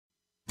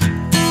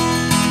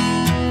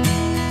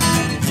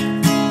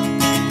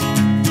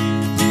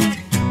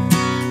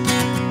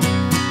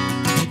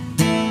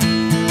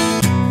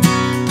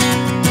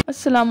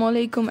Assalamu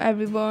alaikum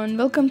everyone,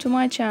 welcome to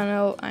my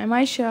channel. I'm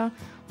Aisha.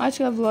 Today's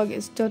vlog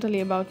is totally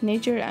about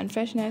nature and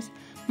freshness.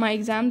 My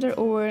exams are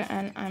over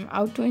and I'm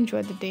out to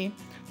enjoy the day.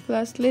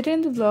 Plus later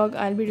in the vlog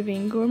I'll be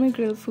reviewing gourmet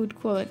grill food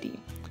quality.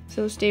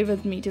 So stay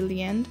with me till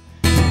the end.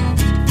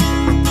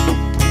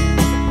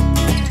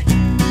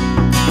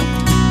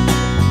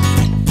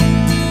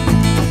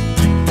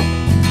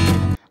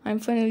 I'm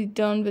finally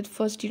done with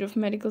first year of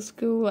medical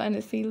school and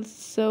it feels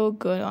so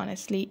good,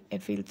 honestly.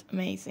 It feels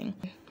amazing.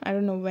 I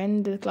don't know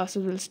when the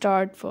classes will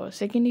start for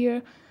second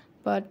year,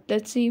 but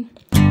let's see.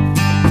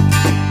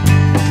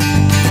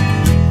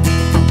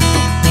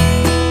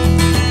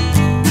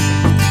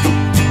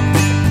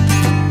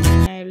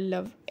 I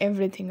love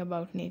everything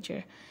about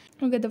nature.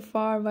 Look at the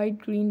far white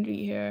greenery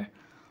here.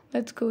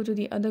 Let's go to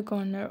the other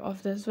corner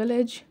of this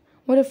village.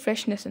 What a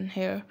freshness in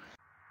here.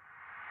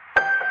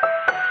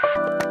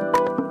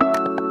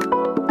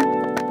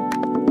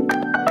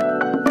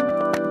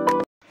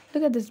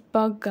 Look at this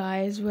bug,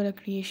 guys. What a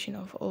creation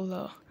of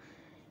Allah.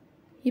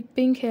 Ye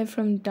pink hair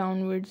from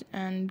downwards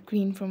and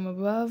green from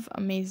above.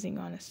 Amazing,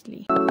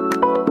 honestly.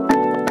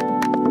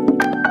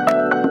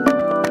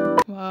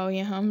 Wow,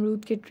 यहाँ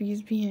अमरूद के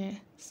trees भी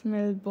हैं.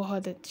 Smell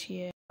बहुत अच्छी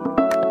है.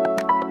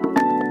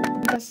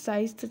 इनका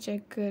size तो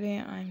check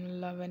करें.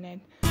 I'm loving it.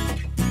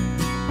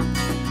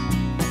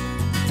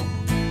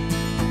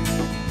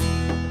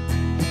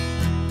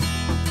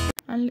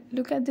 And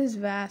look at these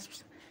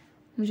wasps.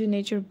 मुझे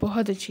नेचर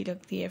बहुत अच्छी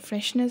लगती है.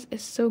 Freshness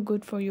is so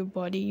good for your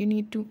body. You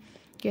need to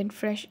get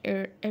fresh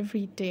air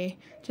every day.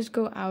 Just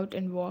go out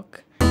and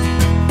walk.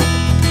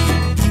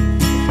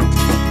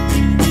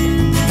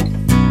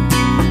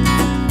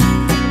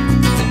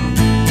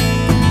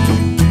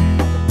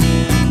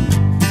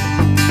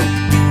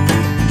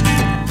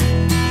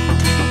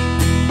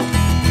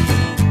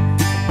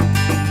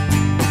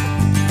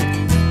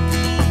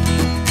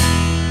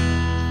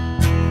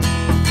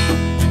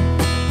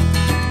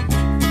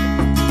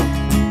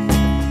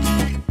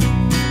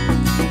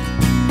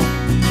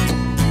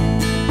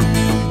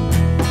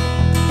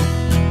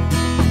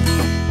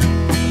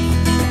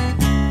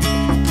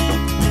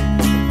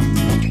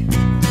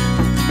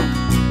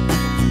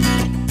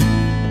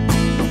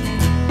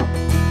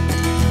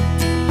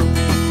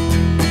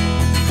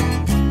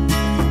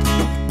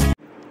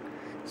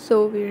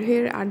 So we're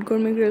here at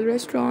Gourmet Grill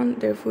restaurant.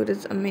 Their food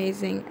is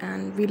amazing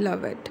and we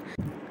love it.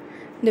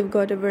 They've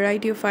got a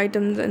variety of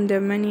items in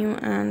their menu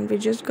and we're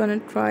just gonna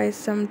try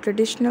some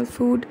traditional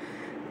food,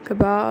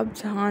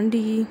 kebabs,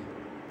 handi,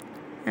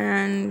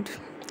 and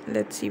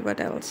let's see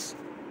what else.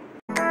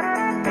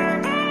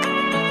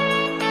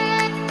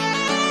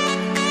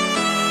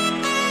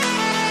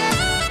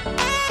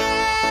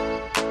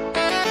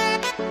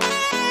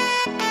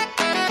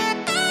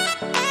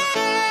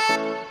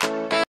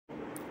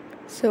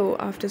 So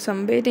after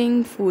some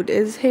waiting, food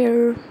is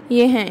here.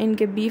 ये हैं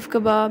इनके beef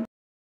kebab.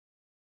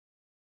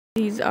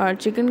 These are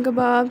chicken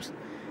kebabs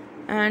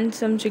and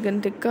some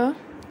chicken tikka.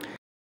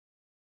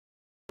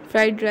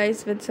 Fried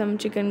rice with some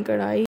chicken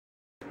kadai.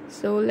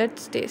 So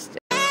let's taste it.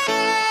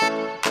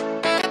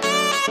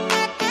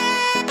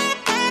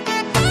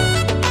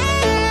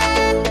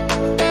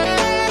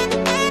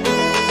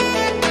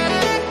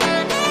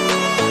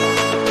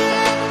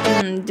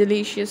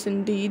 Delicious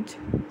indeed.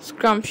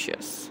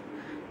 Scrumptious.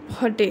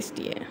 बहुत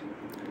tasty है.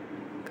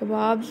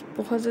 Kebabs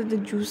बहुत ज़्यादा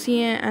juicy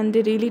हैं and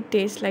they really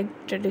taste like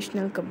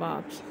traditional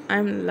kebabs.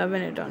 I'm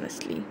loving it,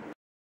 honestly.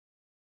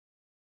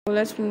 So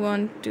let's move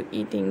on to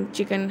eating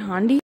chicken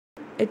handi.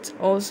 It's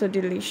also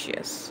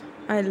delicious.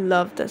 I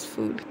love this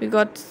food. We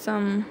got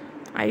some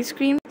ice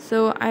cream.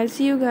 So I'll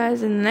see you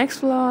guys in the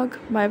next vlog.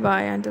 Bye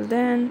bye. Until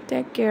then,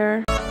 take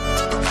care.